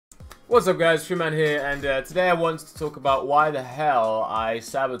What's up guys, Truman here, and today I want to talk about why the hell I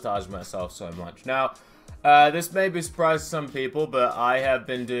sabotage myself so much. Now, this may be a surprise to some people, but I have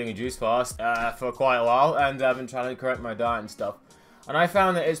been doing a juice fast for quite a while, and I've been trying to correct my diet and stuff. And I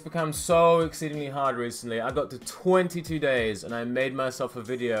found that it's become so exceedingly hard recently. I got to 22 days, and I made myself a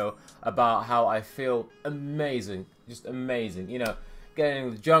video about how I feel amazing, just amazing. You know,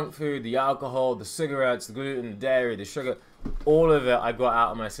 getting the junk food, the alcohol, the cigarettes, the gluten, the dairy, the sugar, all of it I got out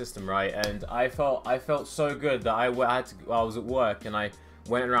of my system, right? And I felt so good that I was at work and I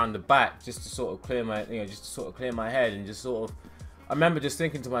went around the back just to sort of clear my, clear my head and just sort of. I remember just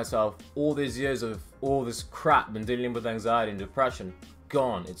thinking to myself, all these years of all this crap and dealing with anxiety and depression,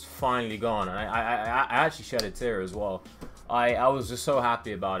 gone. It's finally gone, and I actually shed a tear as well. I was just so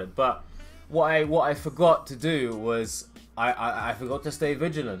happy about it. But what I forgot to do was I forgot to stay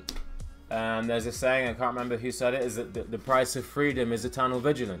vigilant. There's a saying, I can't remember who said it, is that the price of freedom is eternal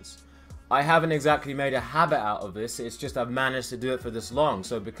vigilance. I haven't exactly made a habit out of this, it's just I've managed to do it for this long.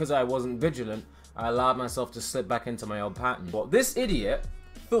 So because I wasn't vigilant, I allowed myself to slip back into my old pattern. Well, this idiot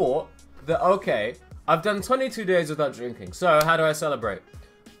thought that, okay, I've done 22 days without drinking, so how do I celebrate?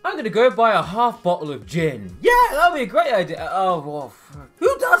 I'm gonna go buy a half bottle of gin. Yeah, that'll be a great idea. Oh, well,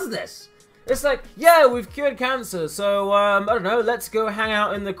 who does this? It's like, yeah, we've cured cancer, so, I don't know, let's go hang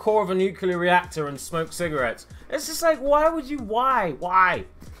out in the core of a nuclear reactor and smoke cigarettes. It's just like, why would you, why?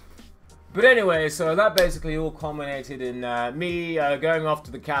 But anyway, so that basically all culminated in me going off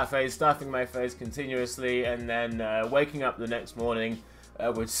to the cafe, stuffing my face continuously, and then waking up the next morning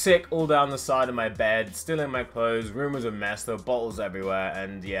with sick all down the side of my bed, still in my clothes, room was a mess, there were bottles everywhere,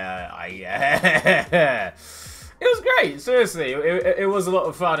 and yeah, it was great, seriously. It was a lot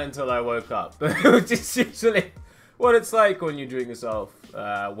of fun until I woke up. Which is usually what it's like when you drink yourself,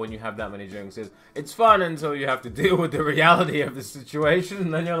 when you have that many drinks. It's fun until you have to deal with the reality of the situation,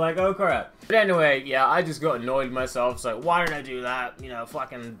 and then you're like, oh crap. But anyway, yeah, I just got annoyed with myself. It's like, why did I do that? You know,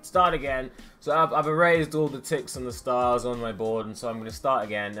 fucking start again. So I've erased all the ticks and the stars on my board, and so I'm going to start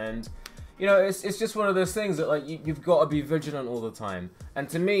again. And you know, it's just one of those things that, like, you've got to be vigilant all the time. And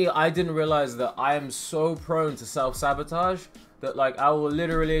to me, I didn't realize that I am so prone to self-sabotage that, like, I will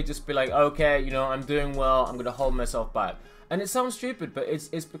literally just be like, okay, you know, I'm doing well, I'm gonna hold myself back. And it sounds stupid, but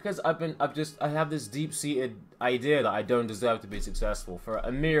it's because I have this deep-seated idea that I don't deserve to be successful for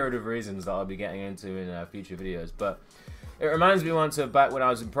a myriad of reasons that I'll be getting into in future videos. But it reminds me once of back when I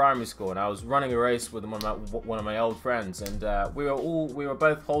was in primary school and I was running a race with one of my old friends, and we were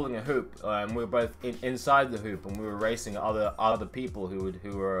both holding a hoop, and we were both inside the hoop, and we were racing other people who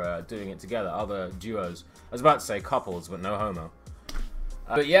were doing it together, other duos. I was about to say couples, but no homo.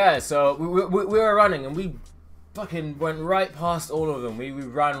 But yeah, so we were running, and we fucking went right past all of them. We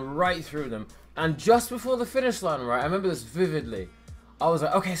ran right through them, and just before the finish line, right, I remember this vividly. I was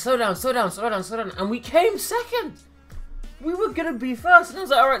like, okay, slow down, and we came second. We were gonna be first, and I was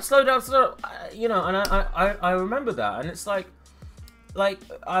like, all right, slow down, you know. And I remember that, and it's like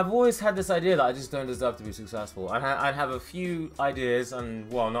I've always had this idea that I just don't deserve to be successful. I'd have a few ideas,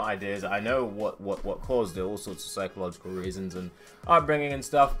 and well, not ideas. I know what caused it, all sorts of psychological reasons and upbringing and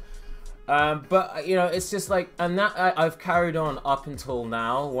stuff. But you know, it's just like, and that I've carried on up until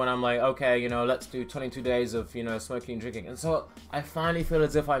now, when I'm like, okay, you know, let's do 22 days of, you know, smoking and drinking, and so I finally feel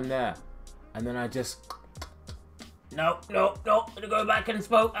as if I'm there, and then I just. No, I'm gonna go back and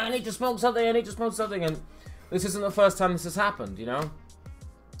smoke. I need to smoke something, and this isn't the first time this has happened, you know?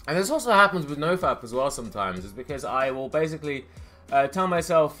 And this also happens with NoFap as well sometimes. It's because I will basically tell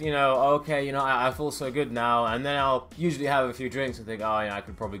myself, you know, okay, you know, I feel so good now, and then I'll usually have a few drinks and think, oh, yeah, I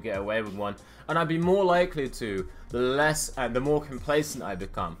could probably get away with one. And I'd be more likely to, the more complacent I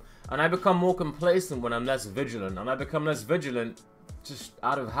become. And I become more complacent when I'm less vigilant, and I become less vigilant just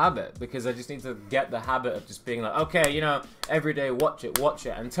out of habit, because I just need to get the habit of just being like, okay, you know, every day watch it,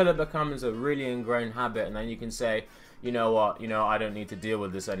 until it becomes a really ingrained habit, and then you can say, you know what, you know, I don't need to deal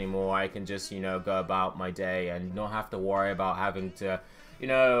with this anymore. I can just, you know, go about my day and not have to worry about having to,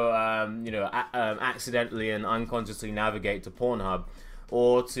 accidentally and unconsciously navigate to Pornhub,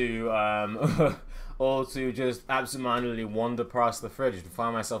 or to or to just absentmindedly wander past the fridge and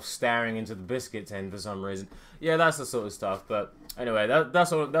find myself staring into the biscuit tin for some reason. Yeah, that's the sort of stuff. But anyway,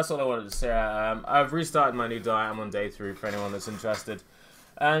 that's all I wanted to say. I've restarted my new diet. I'm on day 3 for anyone that's interested.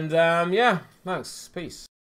 And yeah, thanks. Peace.